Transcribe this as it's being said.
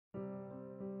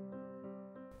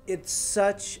It's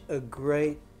such a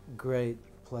great, great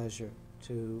pleasure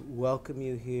to welcome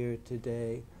you here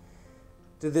today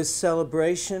to this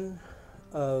celebration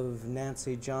of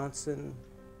Nancy Johnson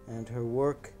and her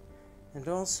work, and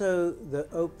also the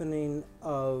opening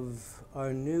of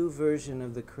our new version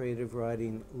of the Creative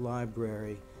Writing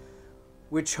Library,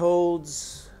 which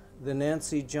holds the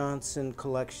Nancy Johnson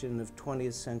collection of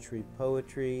 20th century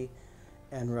poetry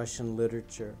and Russian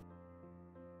literature.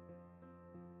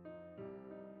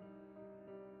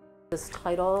 This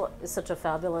title is such a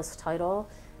fabulous title,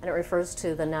 and it refers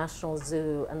to the National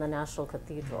Zoo and the National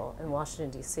Cathedral in Washington,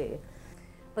 D.C.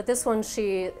 But this one,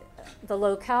 the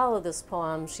locale of this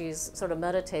poem, she's sort of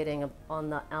meditating on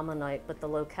the Ammonite, but the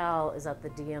locale is at the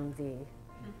DMV.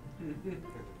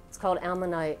 It's called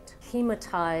Ammonite,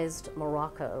 Hematized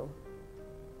Morocco.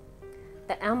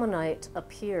 The Ammonite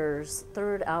appears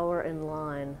third hour in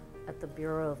line at the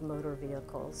Bureau of Motor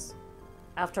Vehicles,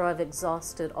 after I've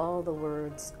exhausted all the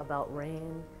words about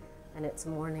rain and it's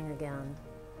morning again.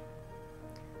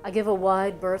 I give a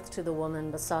wide berth to the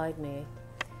woman beside me.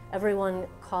 Everyone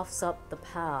coughs up the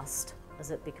past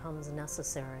as it becomes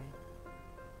necessary.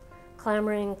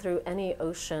 Clamoring through any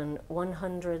ocean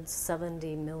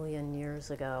 170 million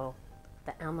years ago,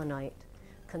 the Ammonite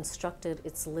constructed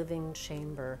its living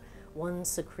chamber, one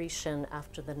secretion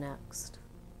after the next.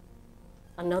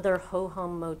 Another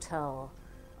ho-hum motel,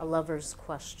 a lover's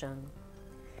question.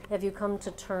 Have you come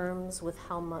to terms with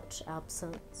how much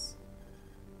absence?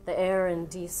 The air in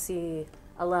D.C.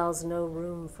 allows no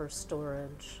room for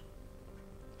storage.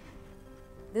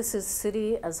 This is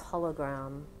city as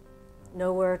hologram,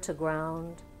 nowhere to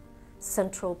ground,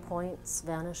 central points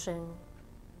vanishing.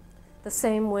 The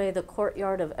same way the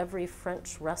courtyard of every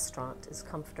French restaurant is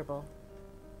comfortable.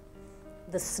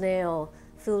 The snail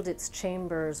filled its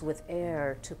chambers with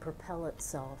air to propel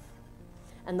itself,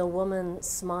 and the woman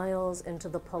smiles into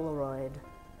the Polaroid,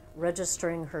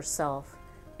 registering herself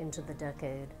into the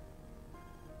decade.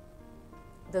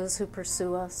 Those who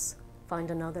pursue us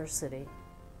find another city,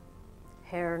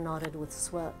 hair knotted with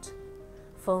sweat,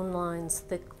 phone lines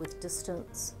thick with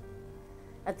distance.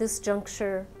 At this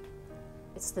juncture,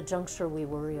 it's the juncture we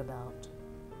worry about.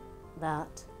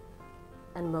 That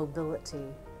and mobility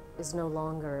is no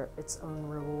longer its own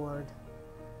reward.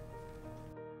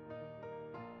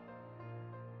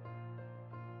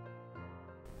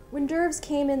 When Dervs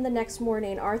came in the next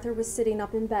morning, Arthur was sitting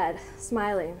up in bed,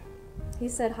 smiling. He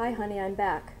said, "Hi, honey, I'm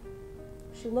back."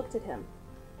 She looked at him.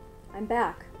 "I'm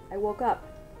back. I woke up."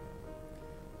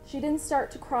 She didn't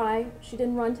start to cry. She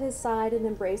didn't run to his side and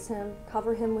embrace him,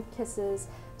 cover him with kisses,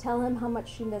 tell him how much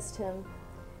she missed him.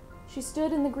 She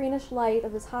stood in the greenish light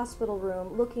of his hospital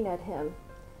room, looking at him,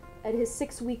 at his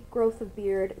 6-week growth of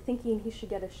beard, thinking he should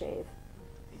get a shave.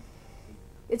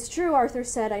 "It's true," Arthur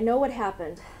said. "I know what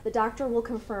happened. The doctor will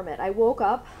confirm it. I woke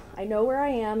up. I know where I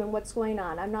am and what's going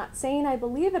on. I'm not saying I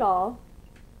believe it all.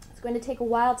 It's going to take a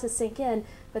while to sink in,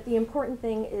 but the important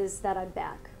thing is that I'm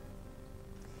back."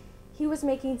 He was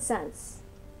making sense.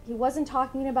 He wasn't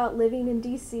talking about living in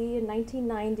D.C. in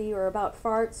 1990 or about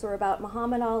farts or about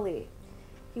Muhammad Ali.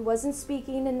 He wasn't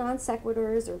speaking in non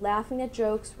sequiturs or laughing at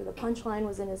jokes where the punchline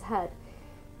was in his head.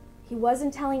 He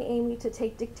wasn't telling Amy to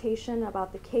take dictation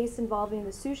about the case involving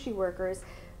the sushi workers,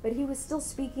 but he was still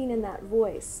speaking in that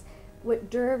voice, what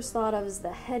Dervs thought of as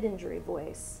the head injury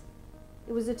voice.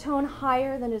 It was a tone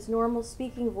higher than his normal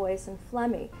speaking voice and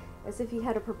phlegmy, as if he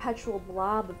had a perpetual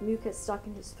blob of mucus stuck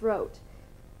in his throat,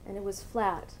 and it was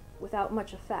flat, without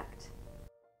much effect.